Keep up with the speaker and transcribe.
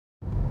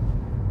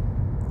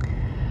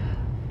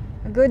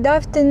Good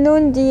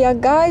afternoon, dear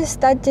guys.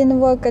 Starting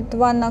work at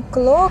 1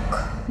 o'clock.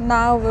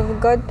 Now we've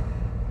got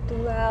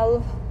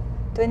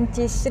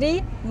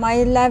 12:23.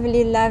 My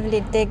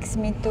lovely takes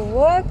me to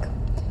work.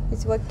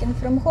 He's working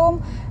from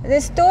home. The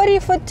story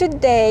for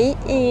today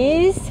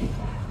is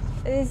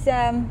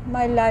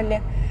my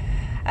lovely.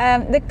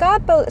 The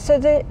couple. So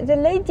the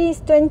lady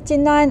is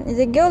 29.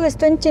 The girl is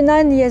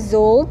 29 years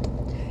old.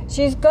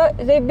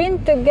 They've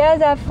been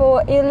together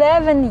for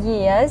 11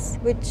 years,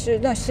 which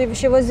no,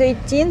 she was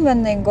 18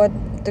 when they got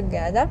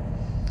together,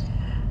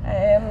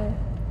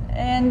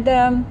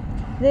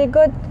 they've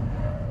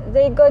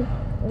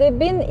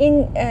been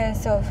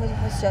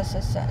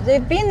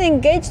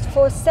engaged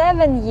for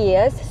 7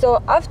 years.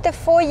 So after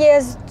 4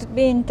 years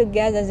being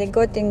together, they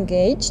got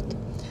engaged.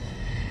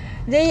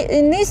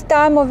 In this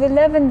time of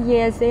 11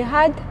 years, they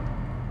had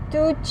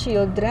 2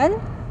 children.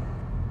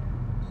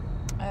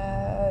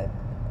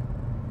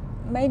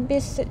 Maybe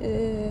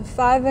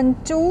 5 and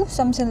 2,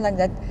 something like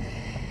that.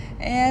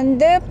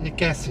 And you're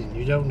guessing.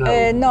 You don't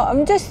know. no,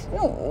 I'm just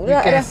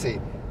You're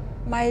guessing.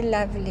 My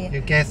lovely.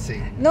 You're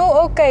guessing.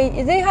 No,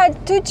 okay. They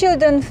had 2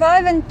 children,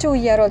 5 and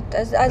 2-year-old,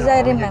 as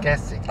I remember. You're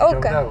guessing. You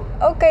Okay. don't know.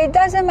 Okay, it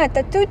doesn't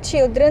matter. 2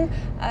 children,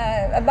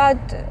 about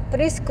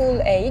preschool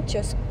age,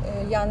 or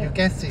young. You're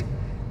guessing.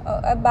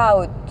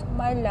 About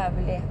my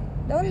lovely.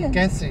 You're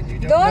guessing. You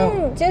don't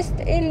know. Just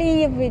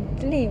leave it.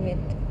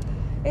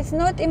 It's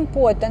not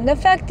important. The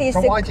fact is.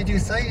 So why did you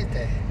say it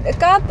then? The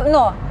couple,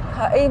 no.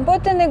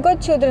 Important they got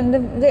children.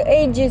 The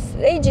age is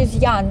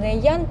young. They're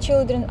young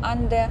children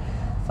under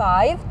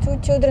 5. 2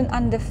 children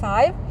under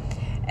 5,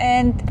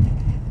 and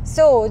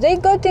so they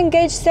got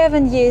engaged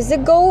 7 years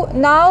ago.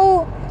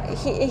 Now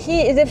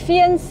the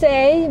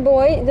fiancé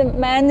boy, the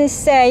man is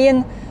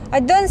saying, I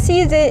don't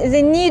see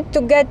the need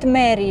to get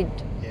married.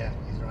 Yeah,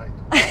 he's right.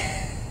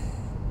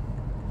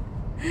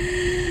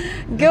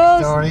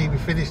 Girls, sorry, we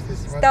finished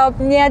this one. Stop,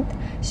 yet.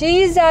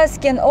 She is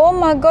asking, oh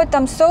my God,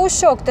 I'm so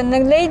shocked. And the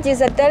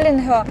ladies are telling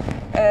her,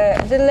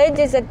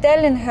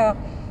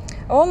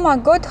 oh my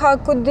God, how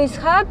could this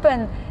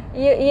happen?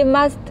 You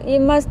must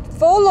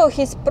follow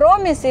his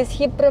promises.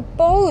 He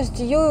proposed.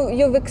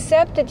 You've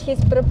accepted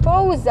his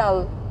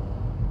proposal.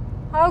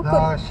 How could?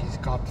 No, she's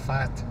got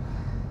fat.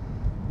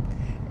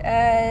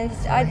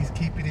 He's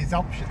keeping his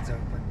options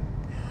open.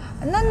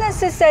 Not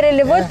necessarily.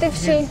 Yeah, What if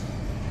she? is.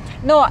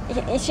 No,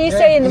 she's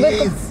saying. He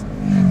is.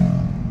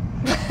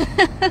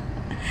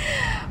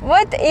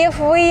 What if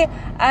we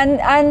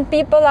and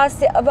people are?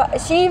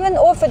 She even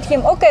offered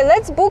him. Okay,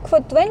 let's book for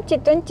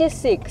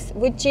 2026,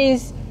 which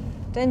is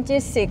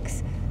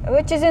 26,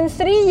 which is in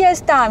 3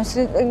 years' time.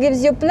 So it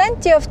gives you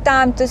plenty of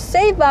time to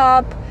save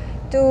up,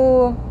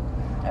 to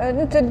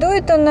do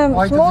it on a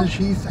Why small. doesn't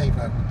she save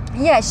up?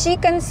 Yeah, she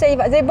can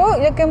save. They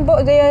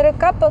are a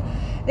couple.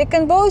 They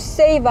can both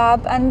save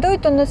up and do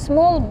it on a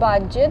small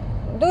budget.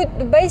 Do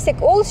it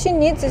basic. All she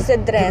needs is a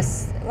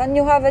dress. When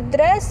you have a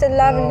dress, a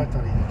lovely. No, I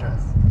don't need a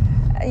dress.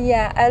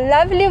 Yeah, a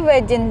lovely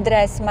wedding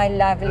dress, my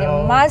lovely.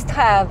 No, must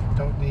have.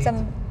 Don't need.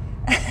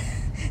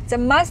 It's a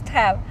must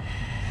have.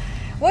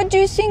 What do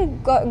you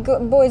think,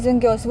 boys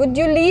and girls? Would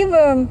you leave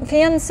a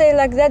fiancé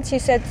like that? She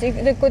said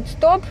they could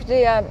stop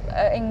their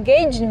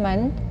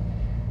engagement,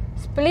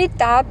 split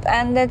up,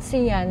 and that's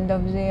the end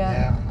of their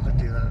Yeah, I'll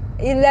do that.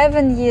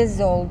 11 years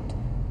old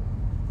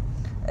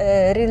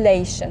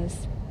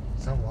relations.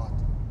 So what?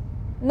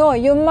 No,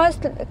 you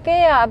must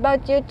care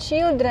about your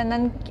children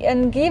and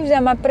give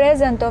them a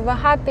present of a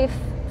happy,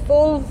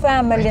 full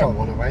family. They don't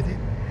want a wedding.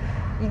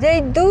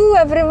 They do.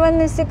 Everyone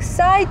is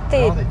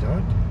excited. No, they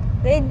don't.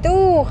 They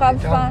do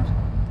have They fun.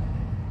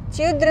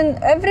 Children,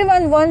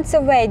 everyone wants a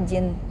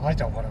wedding. I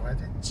don't want a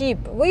wedding.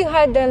 Cheap. We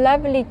had a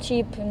lovely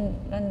cheap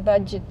and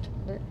budget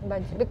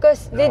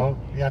because No,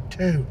 we had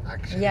 2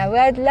 actually. yeah, we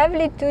had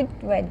lovely 2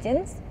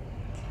 weddings.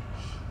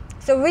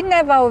 So we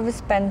never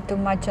overspend too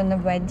much on a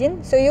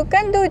wedding. So you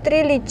can do it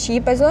really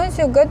cheap as long as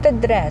you got a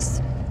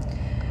dress.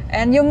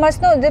 And you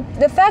must know,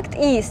 the fact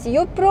is,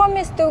 you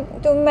promise to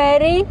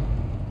marry,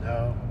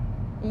 No,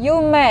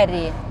 you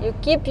marry. You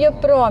keep your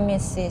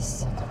promises.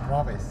 it's not a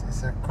promise.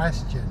 It's a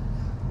question.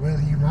 Will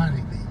you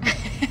marry me?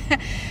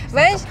 It's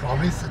When not a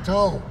promise at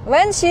all.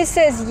 When she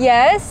says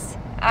yes,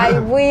 I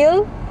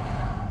will,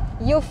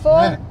 you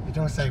fall. Yeah, you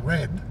don't say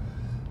when.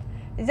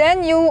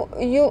 Then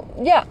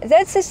yeah,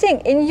 that's the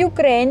thing. In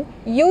Ukraine,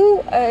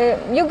 you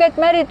get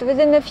married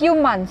within a few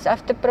months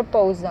after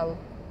proposal.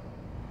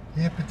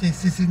 Yeah, but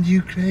this is in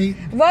Ukraine.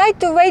 Why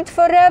to wait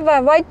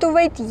forever? Why to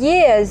wait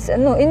years?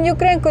 No, in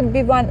Ukraine could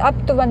be up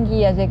to 1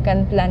 year they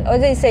can plan. Or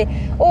they say,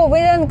 oh, we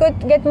don't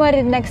get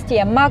married next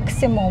year,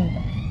 maximum.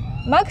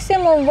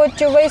 Maximum what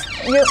you waste,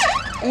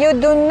 you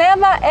do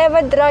never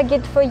ever drag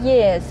it for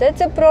years.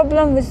 That's a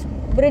problem with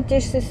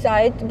British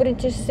society,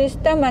 British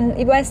system and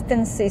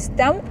Western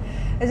system.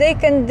 They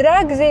can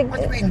drag the... What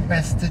do you mean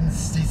Western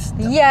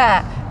system?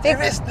 Yeah. There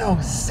is no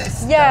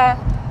system. Yeah,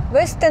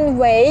 Western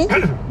way,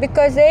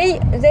 because they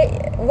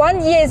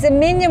 1 year is a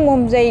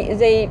minimum.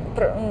 They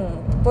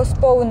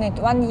postpone it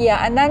 1 year,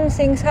 and then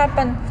things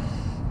happen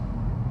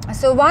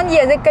So 1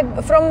 year, they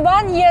can, from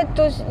 1 year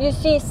to, you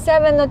see,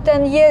 7 or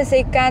 10 years,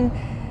 they can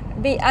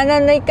be, and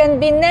then they can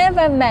be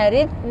never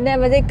married,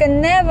 they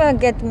can never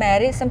get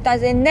married.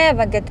 Sometimes they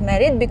never get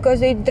married because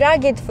they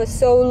drag it for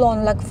so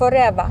long, like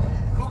forever.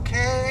 Who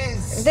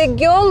cares? The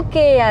girl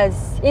cares.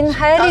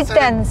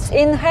 Inheritance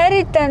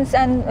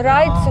and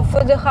rights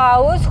for the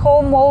house,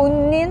 home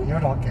owning. You're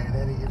not getting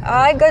any.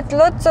 I got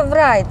lots of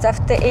rights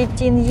after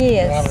 18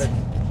 years.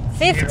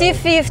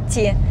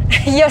 50-50.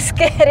 You're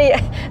scary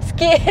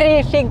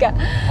figure.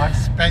 I've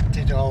spent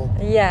it all.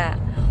 Yeah.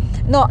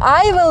 No,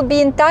 I will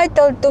be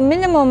entitled to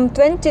minimum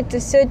 20 to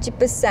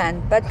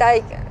 30%, but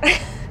I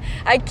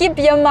keep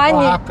your money.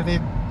 What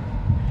happening?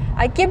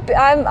 I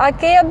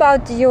care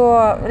about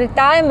your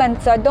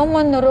retirement, so I don't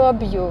want to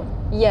rob you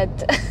yet.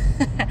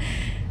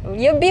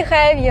 You be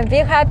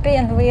happy,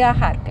 and we are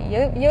happy.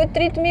 You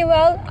treat me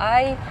well,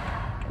 I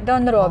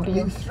don't rob you.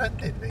 You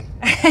threatened me.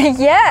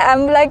 Yeah,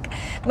 I'm like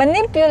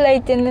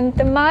manipulating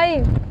into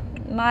my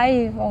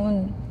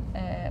own.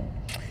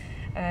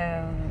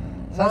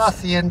 So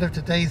that's the end of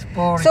today's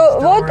boring So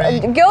story.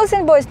 what, girls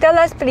and boys, tell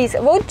us please,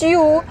 would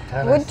you?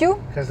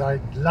 Because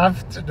I'd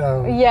love to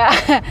know. Yeah,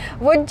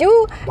 would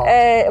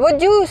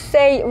you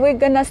say we're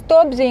gonna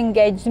stop the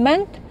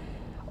engagement,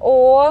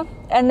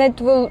 and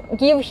it will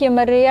give him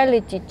a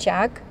reality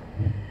check,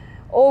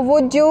 or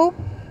would you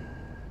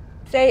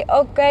say,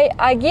 okay,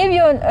 I give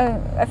you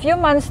a few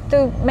months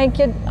to make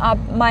your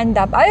mind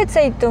up? I would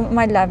say to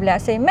my lovely, I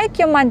say, make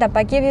your mind up.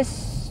 I give you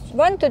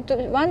 1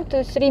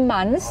 to 3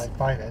 months. I'd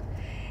find it.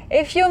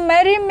 If you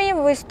marry me,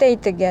 we stay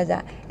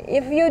together.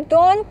 If you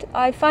don't,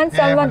 I find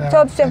someone.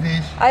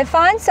 I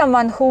find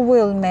someone who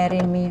will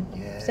marry me.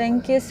 Yeah.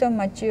 Thank you so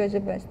much. You're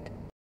the best.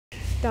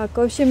 Так,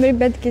 в общем,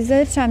 ребятки,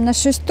 завершаем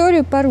нашу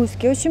историю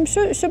по-русски. В общем,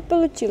 что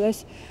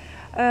получилось?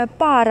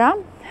 Пара,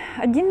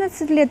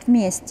 11 лет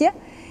вместе,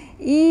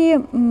 и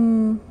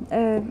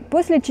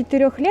после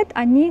 4 лет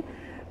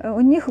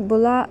у них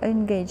была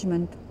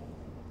engagement,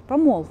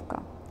 помолвка.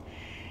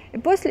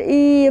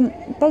 И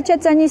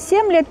получается, они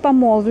 7 лет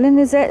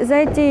помолвлены, за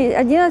эти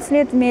 11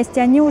 лет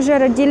вместе они уже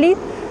родили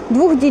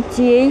 2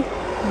 детей,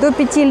 до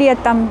 5 лет,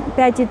 там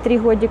 5 и 3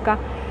 годика.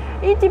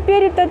 И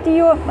теперь этот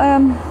ее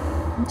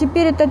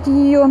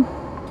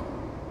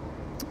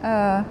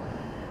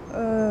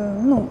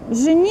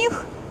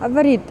жених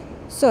говорит,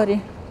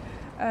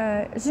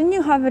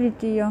 жених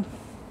говорит ее,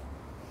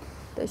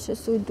 да,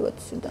 сейчас уйду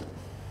отсюда,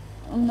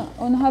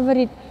 он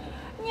говорит,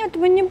 нет,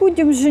 мы не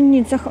будем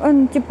жениться,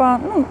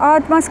 а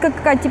отмазка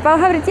какая,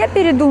 говорит, я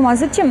передумал,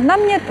 зачем,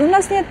 у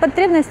нас нет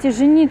потребности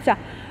жениться,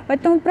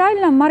 поэтому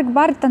правильно Марк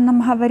Бартон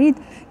нам говорит,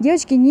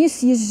 девочки, не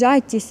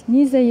съезжайтесь,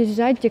 не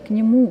заезжайте к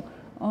нему,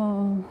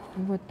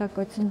 вот так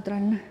вот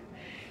центрально,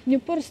 мне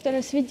просто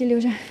раз видели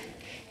уже,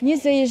 не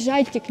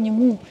заезжайте к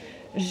нему,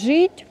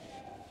 жить,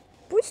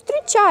 пусть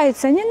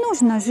встречаются, не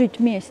нужно жить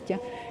вместе,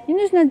 не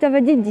нужно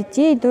доводить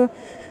детей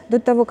до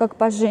того, как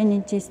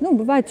поженитесь. Ну,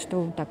 бывает,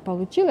 что так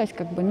получилось,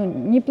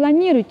 не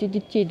планируйте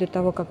детей до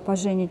того, как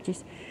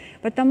поженитесь,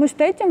 потому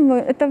что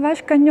это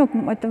ваш конек,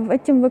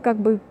 этим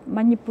вы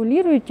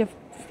манипулируете,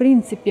 в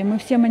принципе, мы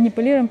все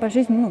манипулируем по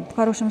жизни, в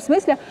хорошем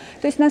смысле,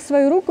 то есть на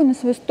свою руку, на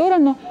свою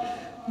сторону,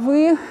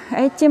 вы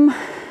этим,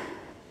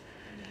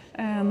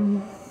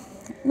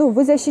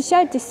 вы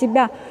защищаете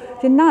себя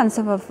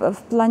финансово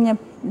в плане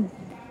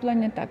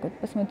так вот,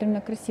 посмотрим на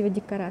красивые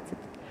декорации,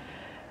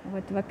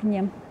 вот в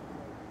окне.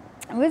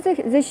 Вы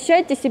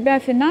защищаете себя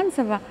в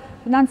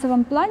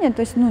финансовом плане,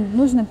 то есть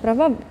нужны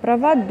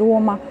права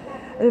дома,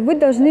 вы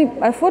должны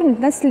оформить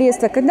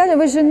наследство. Когда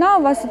вы жена,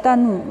 у вас это,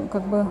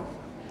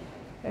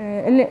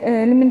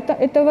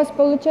 это у вас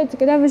получается,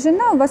 когда вы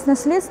жена, у вас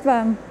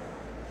наследство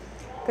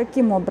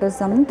каким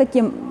образом?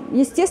 Таким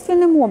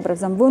естественным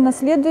образом. Вы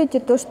унаследуете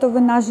то, что вы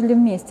нажили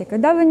вместе.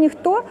 Когда вы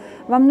никто,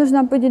 вам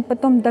нужно будет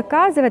потом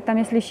доказывать,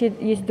 если еще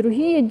есть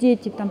другие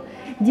дети,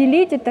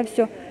 делить это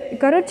все. И,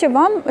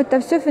 вам это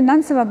все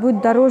финансово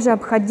будет дороже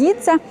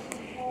обходиться.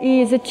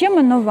 И зачем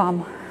оно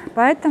вам?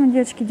 Поэтому,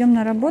 девочки, идем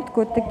на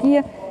работку. Вот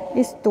такие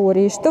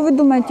истории. Что вы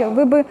думаете,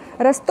 вы бы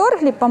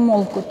расторгли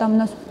помолвку? Там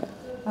нас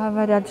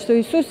говорят, что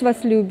Иисус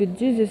вас любит.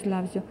 Jesus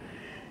loves you.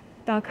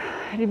 Так,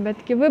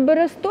 ребятки, вы бы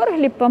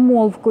расторгли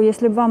помолвку,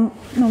 если бы вам,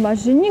 ваш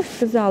жених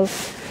сказал,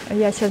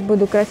 я сейчас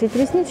буду красить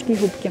реснички и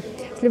губки,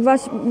 если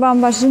вам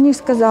ваш жених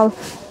сказал,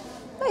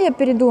 я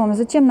передумал,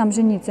 зачем нам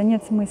жениться,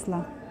 нет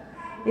смысла.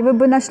 И вы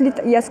бы нашли,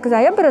 я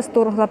сказала, я бы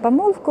расторгла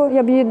помолвку,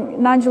 я бы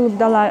Наджелу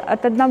дала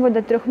от 1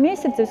 до 3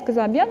 месяцев, и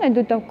сказала, я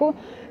найду того,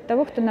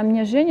 кто на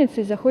мне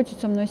женится и захочет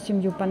со мной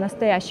семью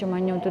по-настоящему,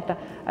 а не вот это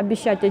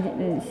обещать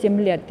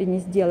 7 лет и не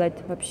сделать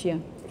вообще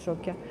в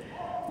шоке.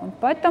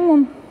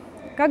 Поэтому,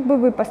 как бы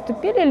вы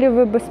поступили, или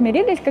вы бы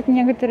смирились, как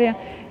некоторые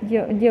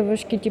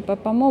девушки,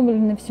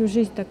 помолвлены всю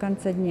жизнь до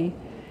конца дней,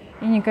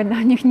 и никогда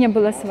у них не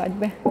было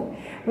свадьбы.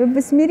 Вы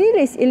бы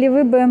смирились, или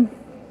вы бы,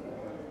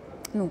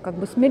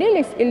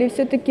 смирились, или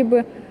все-таки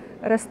бы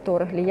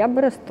расторгли? Я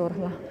бы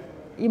расторгла.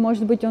 И,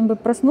 может быть, он бы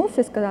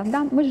проснулся и сказал,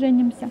 да, мы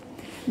женимся,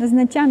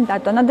 назначаем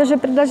дату. Она даже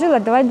предложила,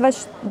 давай в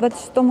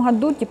 26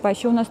 году,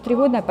 еще у нас 3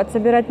 года,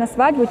 подсобирать на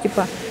свадьбу,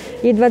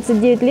 Ей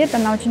 29 лет,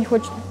 она очень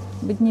хочет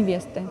быть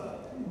невестой.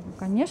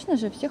 Конечно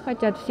же, все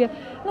хотят, все,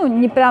 ну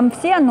не прям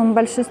все, но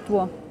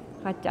большинство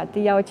хотят. И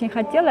я очень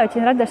хотела,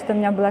 очень рада, что у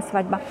меня была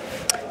свадьба.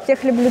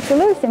 Всех люблю,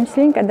 целую, всем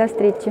счастливенько, до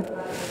встречи.